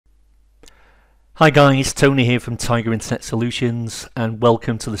Hi guys, Tony here from Tiger Internet Solutions and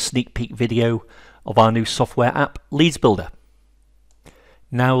welcome to the sneak peek video of our new software app, Leadzbuilder.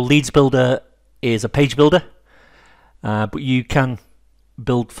 Now Leadzbuilder is a page builder, but you can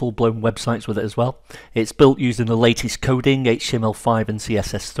build full-blown websites with it as well. It's built using the latest coding, HTML5 and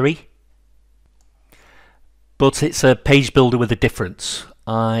CSS3. But it's a page builder with a difference.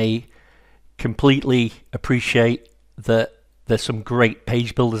 I completely appreciate that there's some great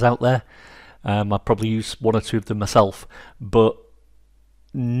page builders out there. I probably use one or two of them myself, but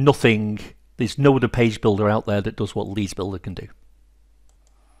there's no other page builder out there that does what Leadzbuilder can do.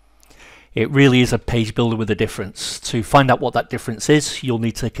 It really is a page builder with a difference. To find out what that difference is, you'll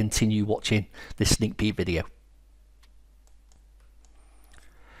need to continue watching this sneak peek video.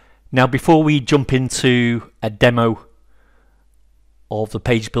 Now, before we jump into a demo of the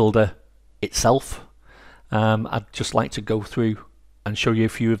page builder itself, I'd just like to go through and show you a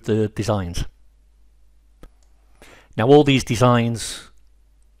few of the designs. Now all these designs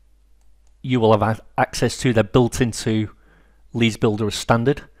you will have access to. They're built into Leadzbuilder as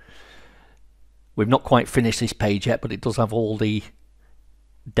standard. We've not quite finished this page yet, but it does have all the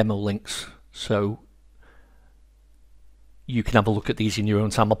demo links, so you can have a look at these in your own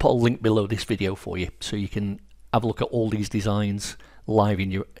time. I'll put a link below this video for you so you can have a look at all these designs live in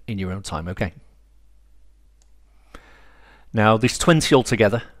your own time. Okay. Now there's 20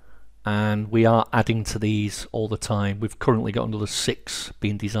 altogether, and we are adding to these all the time. We've currently got another 6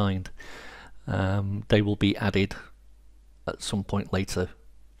 being designed. They will be added at some point later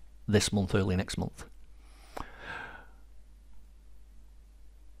this month, early next month.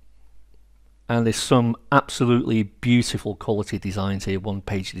 And there's some absolutely beautiful quality designs here,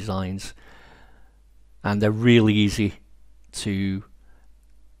 one-page designs, and they're really easy to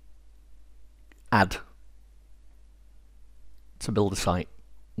add to build a site,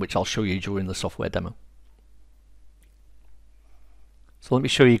 which I'll show you during the software demo. So let me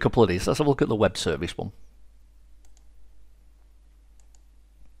show you a couple of these. Let's have a look at the web service one.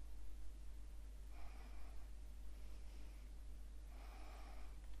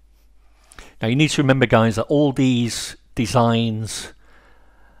 Now you need to remember, guys, that all these designs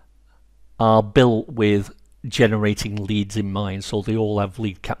are built with generating leads in mind, so they all have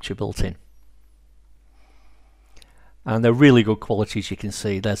lead capture built in. And they're really good quality, as you can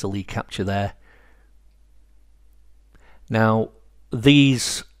see. There's a lead capture there. Now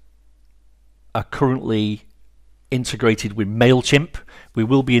these are currently integrated with MailChimp. We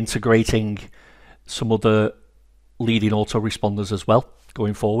will be integrating some other leading autoresponders as well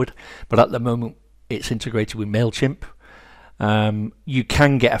going forward, but at the moment it's integrated with MailChimp. You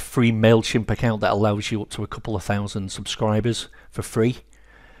can get a free MailChimp account that allows you up to a couple of thousand subscribers for free,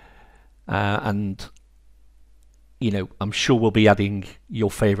 and you know, I'm sure we'll be adding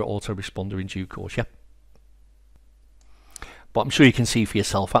your favorite autoresponder in due course, yeah. But I'm sure you can see for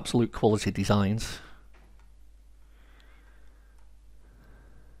yourself, absolute quality designs.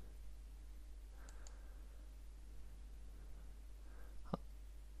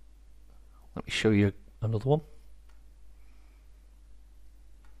 Let me show you another one.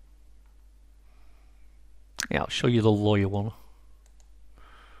 Yeah, I'll show you the lawyer one.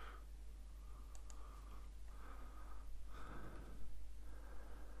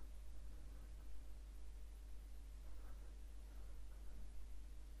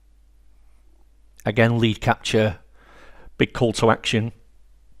 Again, lead capture, big call to action.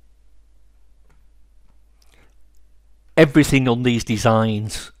 Everything on these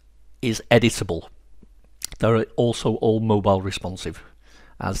designs is editable. They're also all mobile responsive,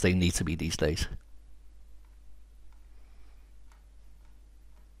 as they need to be these days.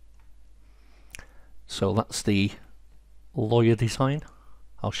 So that's the lawyer design.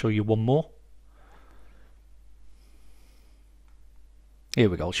 I'll show you one more. Here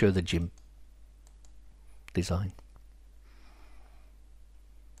we go, I'll show you the gym design.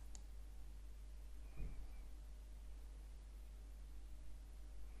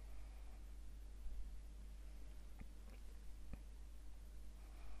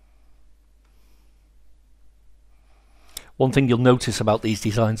 One thing you'll notice about these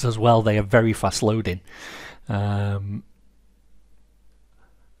designs as well, they are very fast loading.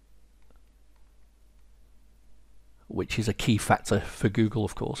 Which is a key factor for Google,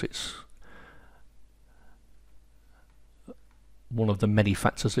 of course. It's one of the many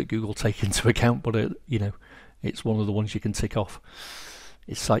factors that Google take into account, but you know, it's one of the ones you can tick off.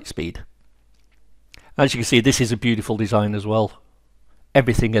 It's site speed. As you can see, this is a beautiful design as well.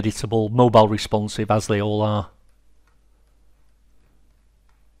 Everything editable, mobile responsive, as they all are.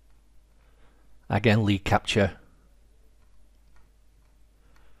 Again, lead capture.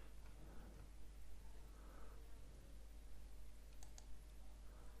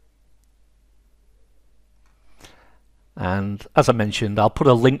 And as I mentioned, I'll put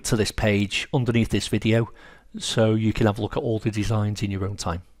a link to this page underneath this video so you can have a look at all the designs in your own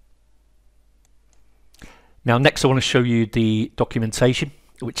time. Now next I want to show you the documentation,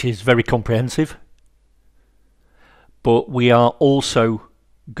 which is very comprehensive, but we are also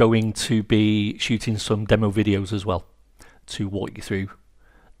going to be shooting some demo videos as well to walk you through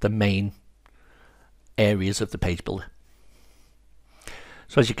the main areas of the page builder.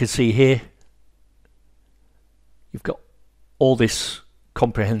 So as you can see here, you've got all this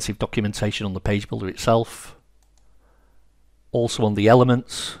comprehensive documentation on the page builder itself, also on the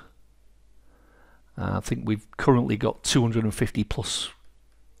elements. I think we've currently got 250 plus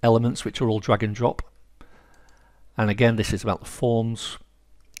elements which are all drag and drop. And again, this is about the forms.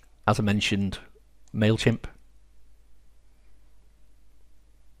 As I mentioned, MailChimp.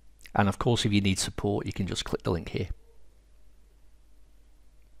 And of course, if you need support, you can just click the link here.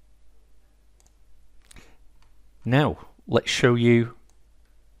 Now, let's show you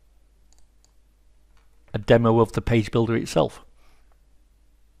a demo of the page builder itself.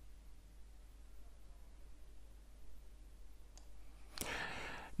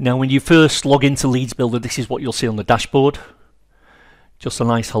 Now, when you first log into Leadzbuilder, this is what you'll see on the dashboard. Just a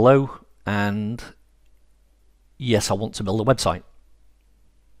nice hello, and yes, I want to build a website.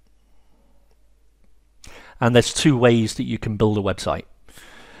 And there's two ways that you can build a website.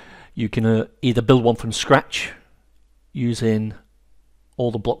 You can either build one from scratch using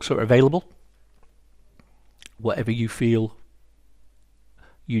all the blocks that are available, whatever you feel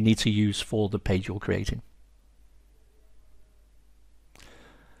you need to use for the page you're creating.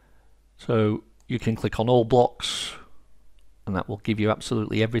 So you can click on all blocks and that will give you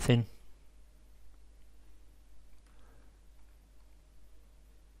absolutely everything.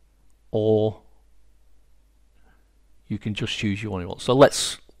 Or you can just choose your one. So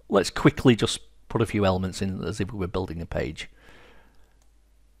let's quickly just put a few elements in as if we were building a page.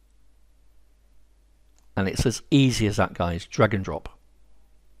 And it's as easy as that, guys. Drag and drop.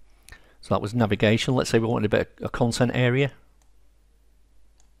 So that was navigation. Let's say we wanted a bit of a content area.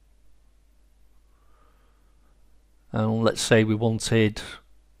 And let's say we wanted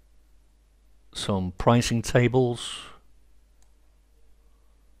some pricing tables.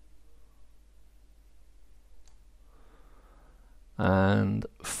 And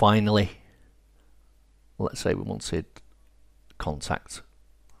finally, let's say we wanted contact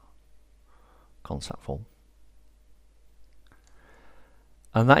form.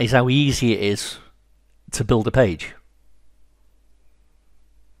 And that is how easy it is to build a page.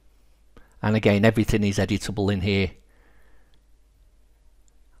 And again, everything is editable in here.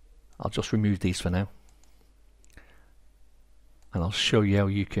 I'll just remove these for now. And I'll show you how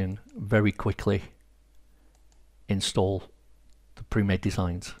you can very quickly install the pre-made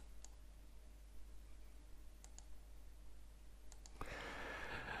designs.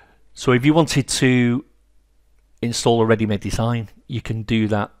 So if you wanted to install a ready-made design, you can do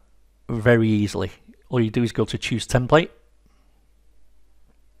that very easily. All you do is go to choose template,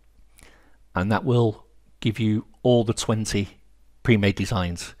 and that will give you all the 20 pre-made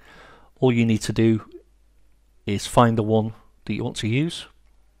designs. All you need to do is find the one that you want to use.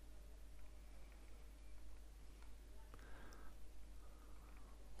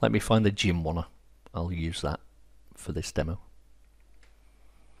 Let me find the gym one. I'll use that for this demo.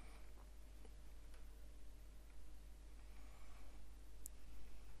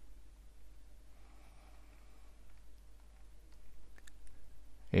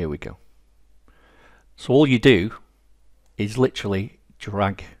 Here we go. So all you do is literally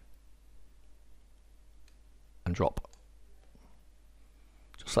drag and drop.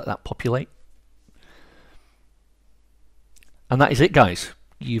 Just let that populate. And that is it, guys.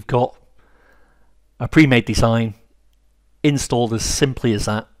 You've got a pre-made design installed as simply as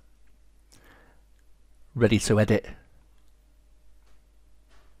that, ready to edit.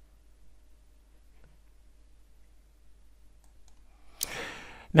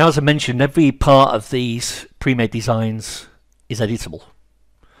 Now, as I mentioned, every part of these pre-made designs is editable.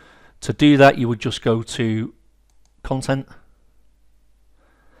 To do that, you would just go to Content,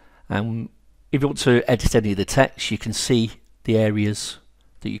 and if you want to edit any of the text, you can see the areas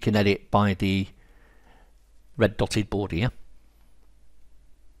that you can edit by the red dotted border here.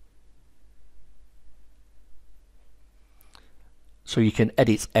 So you can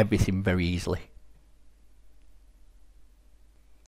edit everything very easily.